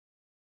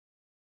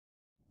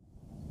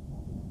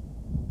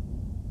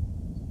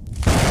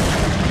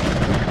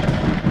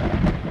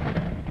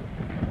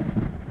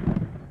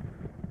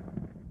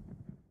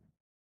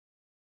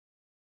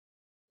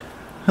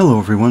Hello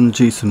everyone,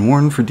 Jason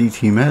Warren for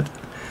DT Met,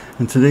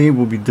 and today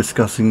we'll be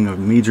discussing a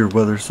major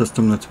weather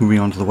system that's moving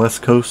onto the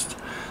west coast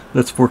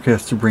that's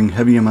forecast to bring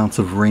heavy amounts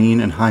of rain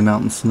and high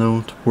mountain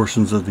snow to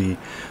portions of the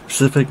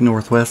Pacific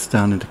Northwest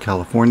down into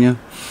California,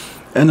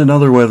 and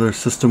another weather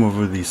system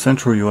over the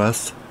central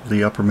U.S.,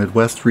 the upper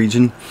Midwest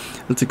region,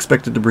 that's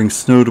expected to bring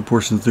snow to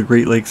portions of the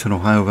Great Lakes and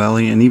Ohio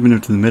Valley and even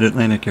into the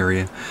Mid-Atlantic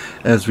area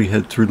as we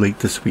head through late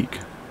this week.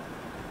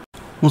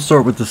 We'll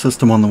start with the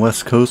system on the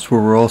west coast, where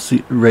we're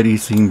already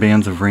seeing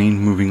bands of rain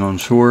moving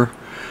onshore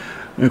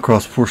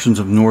across portions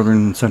of northern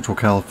and central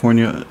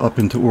California up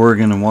into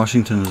Oregon and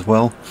Washington as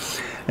well.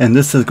 And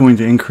this is going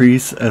to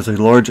increase as a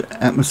large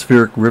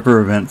atmospheric river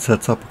event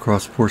sets up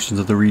across portions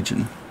of the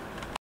region.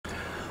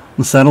 On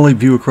the satellite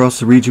view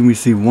across the region, we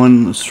see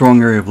one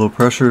strong area of low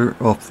pressure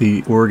off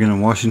the Oregon and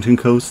Washington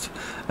coast,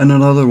 and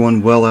another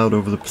one well out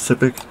over the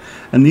Pacific.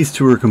 And these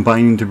two are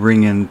combining to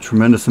bring in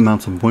tremendous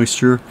amounts of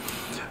moisture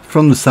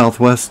from the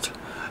southwest,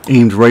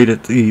 aimed right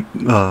at the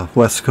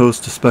west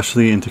coast,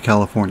 especially into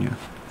California.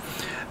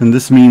 And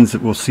this means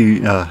that we'll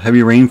see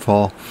heavy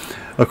rainfall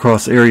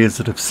across areas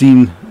that have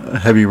seen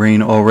heavy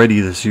rain already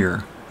this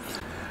year.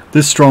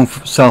 This strong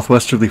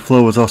southwesterly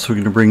flow is also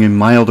going to bring in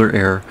milder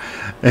air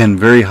and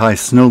very high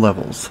snow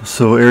levels.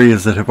 So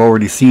areas that have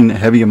already seen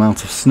heavy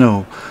amounts of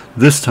snow,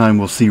 this time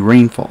will see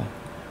rainfall.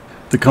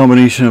 The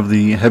combination of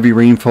the heavy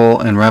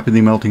rainfall and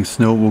rapidly melting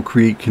snow will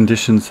create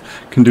conditions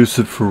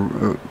conducive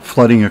for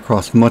flooding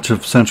across much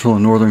of central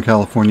and northern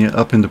California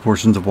up into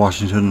portions of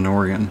Washington and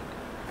Oregon.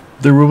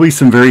 There will be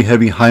some very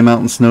heavy high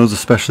mountain snows,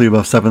 especially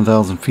above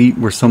 7,000 feet,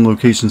 where some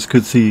locations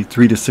could see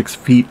 3 to 6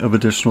 feet of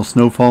additional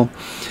snowfall.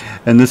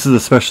 And this is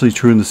especially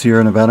true in the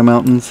Sierra Nevada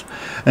mountains.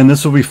 And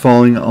this will be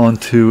falling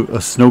onto a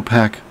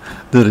snowpack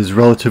that is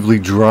relatively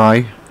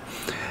dry.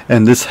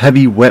 And this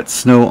heavy wet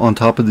snow on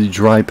top of the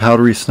dry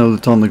powdery snow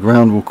that's on the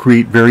ground will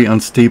create very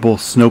unstable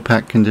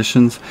snowpack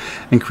conditions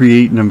and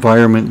create an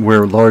environment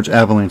where large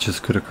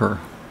avalanches could occur.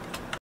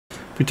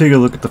 If we take a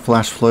look at the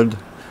flash flood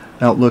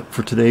outlook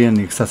for today and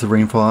the excessive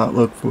rainfall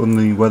outlook from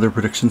the Weather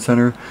Prediction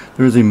Center,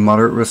 there is a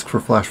moderate risk for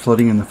flash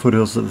flooding in the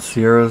foothills of the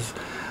Sierras,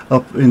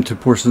 up into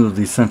portions of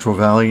the Central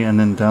Valley and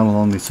then down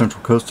along the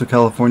central coast of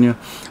California,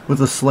 with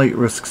a slight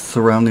risk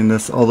surrounding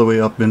this all the way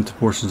up into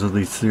portions of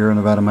the Sierra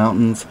Nevada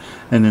mountains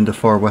and into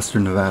far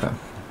western Nevada.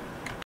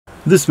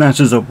 This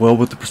matches up well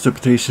with the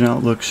precipitation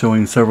outlook,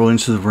 showing several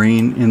inches of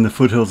rain in the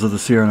foothills of the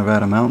Sierra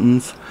Nevada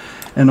mountains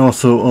and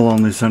also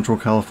along the central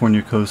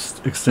California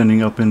coast,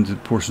 extending up into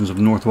portions of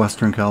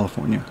northwestern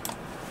California.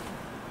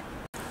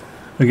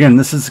 Again,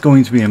 this is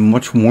going to be a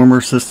much warmer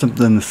system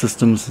than the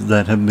systems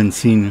that have been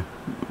seen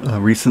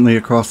recently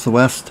across the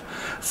west.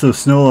 So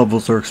snow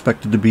levels are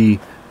expected to be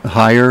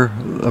higher,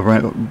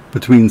 around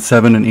between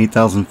 7,000 and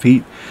 8,000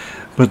 feet.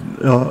 But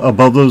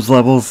above those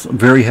levels,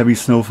 very heavy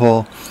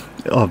snowfall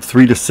of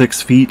 3 to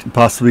 6 feet,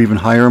 possibly even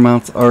higher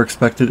amounts, are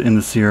expected in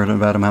the Sierra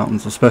Nevada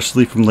mountains,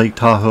 especially from Lake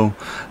Tahoe,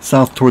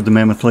 south toward the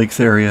Mammoth Lakes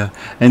area,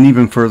 and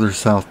even further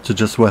south to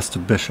just west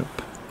of Bishop.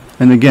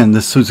 And again,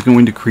 this is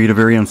going to create a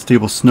very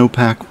unstable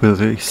snowpack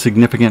with a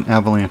significant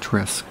avalanche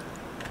risk.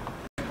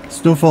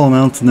 Snowfall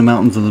amounts in the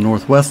mountains of the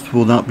northwest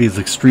will not be as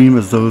extreme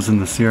as those in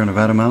the Sierra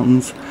Nevada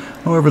mountains.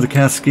 However, the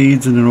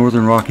Cascades and the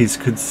northern Rockies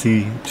could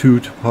see 2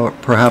 to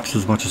perhaps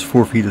as much as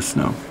 4 feet of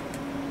snow.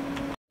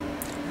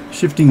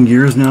 Shifting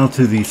gears now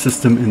to the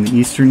system in the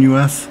eastern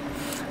U.S.,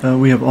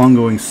 we have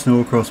ongoing snow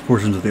across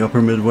portions of the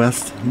upper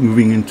Midwest,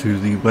 moving into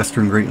the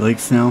western Great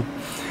Lakes now,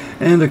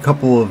 and a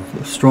couple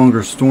of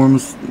stronger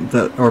storms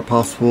that are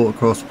possible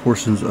across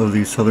portions of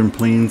the southern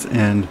plains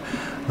and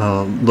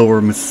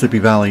lower Mississippi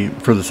Valley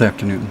for this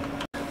afternoon.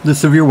 The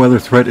severe weather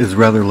threat is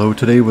rather low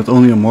today, with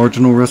only a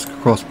marginal risk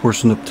across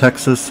portions of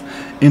Texas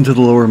into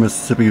the lower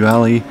Mississippi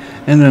Valley,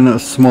 and then a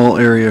small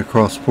area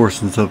across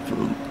portions of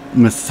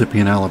Mississippi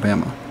and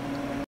Alabama.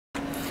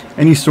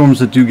 Any storms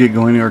that do get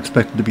going are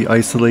expected to be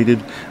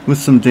isolated, with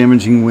some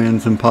damaging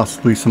winds and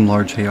possibly some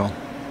large hail.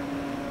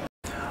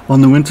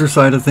 On the winter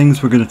side of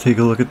things, we're going to take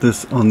a look at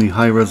this on the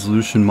high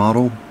resolution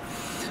model,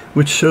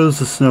 which shows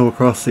the snow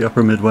across the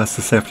upper Midwest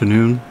this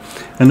afternoon,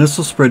 and this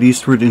will spread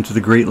eastward into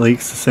the Great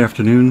Lakes this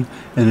afternoon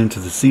and into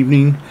this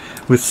evening,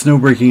 with snow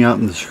breaking out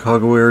in the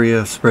Chicago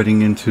area,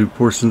 spreading into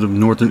portions of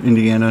northern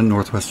Indiana,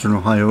 northwestern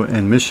Ohio,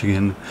 and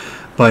Michigan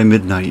by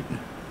midnight.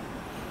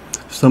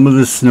 Some of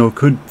this snow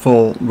could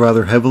fall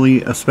rather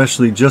heavily,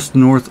 especially just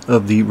north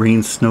of the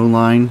rain-snow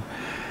line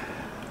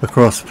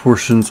across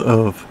portions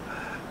of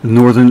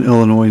northern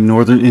Illinois,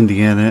 northern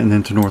Indiana, and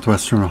into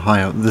northwestern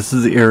Ohio. This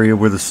is the area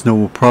where the snow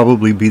will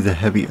probably be the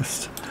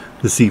heaviest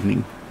this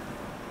evening.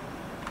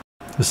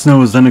 The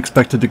snow is then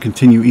expected to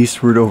continue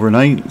eastward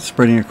overnight,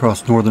 spreading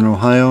across northern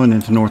Ohio and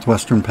into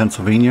northwestern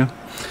Pennsylvania.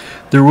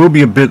 There will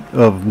be a bit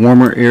of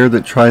warmer air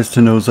that tries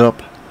to nose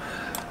up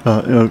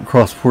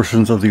across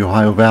portions of the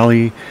Ohio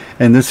Valley,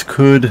 and this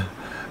could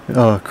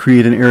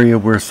create an area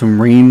where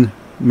some rain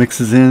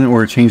mixes in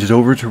or changes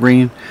over to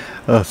rain,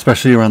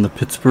 especially around the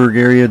Pittsburgh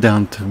area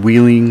down to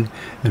Wheeling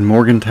and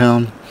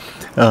Morgantown.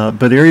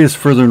 But areas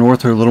further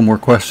north are a little more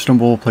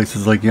questionable,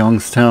 places like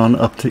Youngstown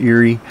up to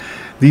Erie.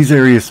 These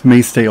areas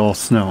may stay all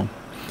snow,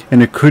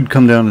 and it could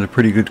come down at a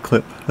pretty good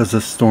clip as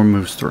this storm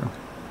moves through.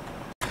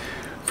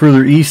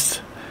 Further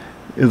east,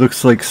 it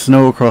looks like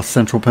snow across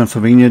central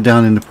Pennsylvania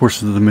down into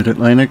portions of the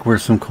mid-Atlantic where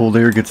some cold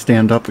air gets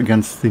dammed up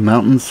against the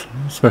mountains,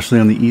 especially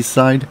on the east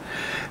side.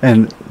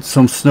 And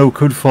some snow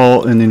could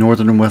fall in the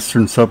northern and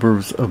western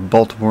suburbs of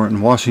Baltimore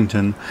and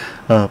Washington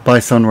by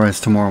sunrise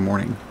tomorrow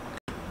morning.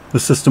 The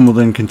system will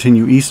then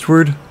continue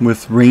eastward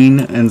with rain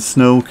and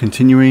snow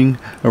continuing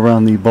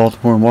around the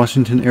Baltimore and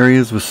Washington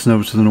areas, with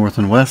snow to the north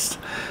and west,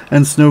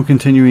 and snow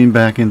continuing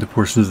back into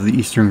portions of the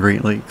eastern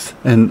Great Lakes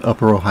and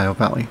upper Ohio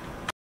Valley.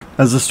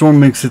 As the storm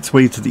makes its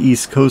way to the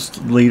east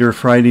coast later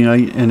Friday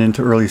night and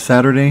into early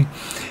Saturday,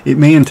 it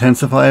may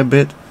intensify a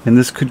bit, and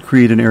this could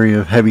create an area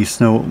of heavy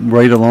snow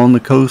right along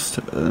the coast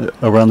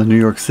around the New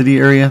York City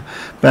area,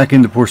 back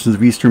into portions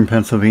of eastern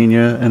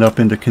Pennsylvania and up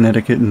into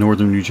Connecticut and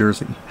northern New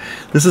Jersey.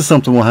 This is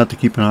something we'll have to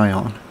keep an eye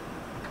on.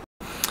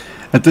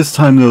 At this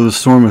time, though, the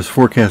storm is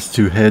forecast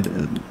to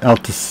head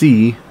out to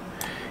sea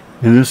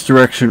in this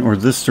direction or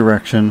this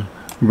direction,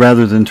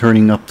 rather than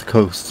turning up the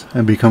coast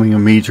and becoming a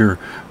major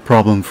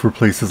problem for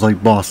places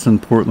like Boston,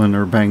 Portland,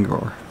 or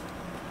Bangor.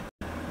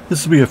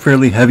 This will be a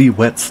fairly heavy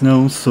wet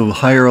snow, so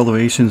higher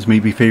elevations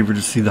may be favored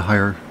to see the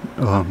higher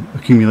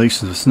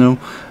accumulations of snow,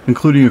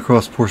 including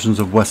across portions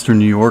of western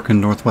New York and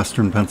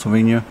northwestern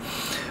Pennsylvania.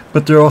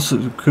 But there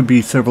also could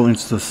be several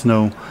inches of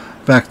snow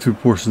back through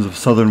portions of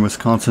southern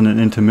Wisconsin and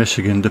into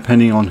Michigan,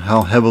 depending on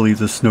how heavily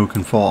the snow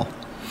can fall.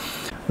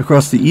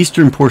 Across the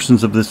eastern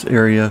portions of this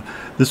area,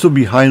 this will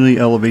be highly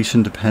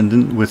elevation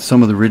dependent, with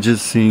some of the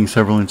ridges seeing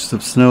several inches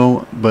of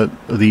snow, but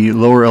the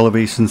lower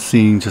elevations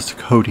seeing just a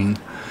coating.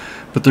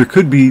 But there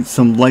could be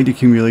some light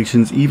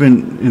accumulations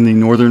even in the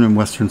northern and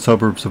western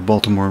suburbs of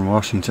Baltimore and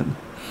Washington.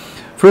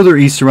 Further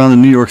east around the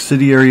New York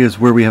City area is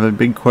where we have a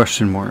big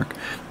question mark,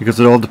 because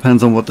it all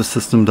depends on what the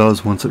system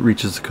does once it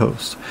reaches the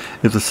coast.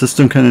 If the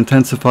system can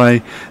intensify,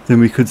 then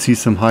we could see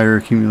some higher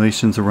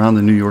accumulations around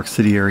the New York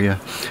City area,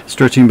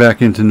 stretching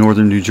back into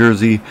northern New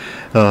Jersey,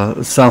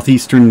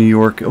 southeastern New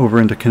York,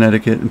 over into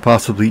Connecticut, and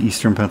possibly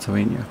eastern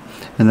Pennsylvania.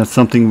 And that's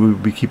something we will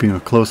be keeping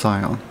a close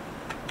eye on.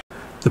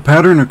 The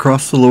pattern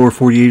across the lower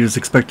 48 is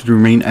expected to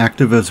remain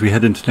active as we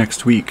head into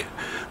next week.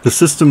 The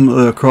system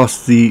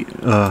across the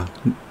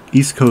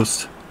East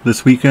Coast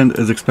this weekend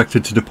is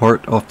expected to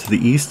depart off to the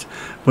east,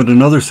 but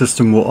another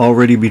system will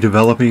already be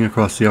developing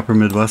across the upper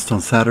Midwest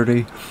on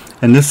Saturday,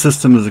 and this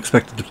system is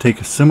expected to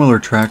take a similar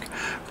track,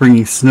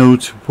 bringing snow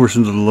to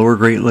portions of the lower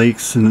Great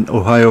Lakes and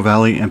Ohio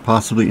Valley and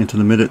possibly into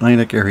the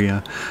Mid-Atlantic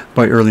area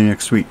by early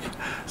next week.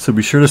 So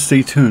be sure to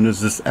stay tuned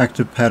as this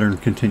active pattern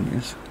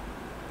continues.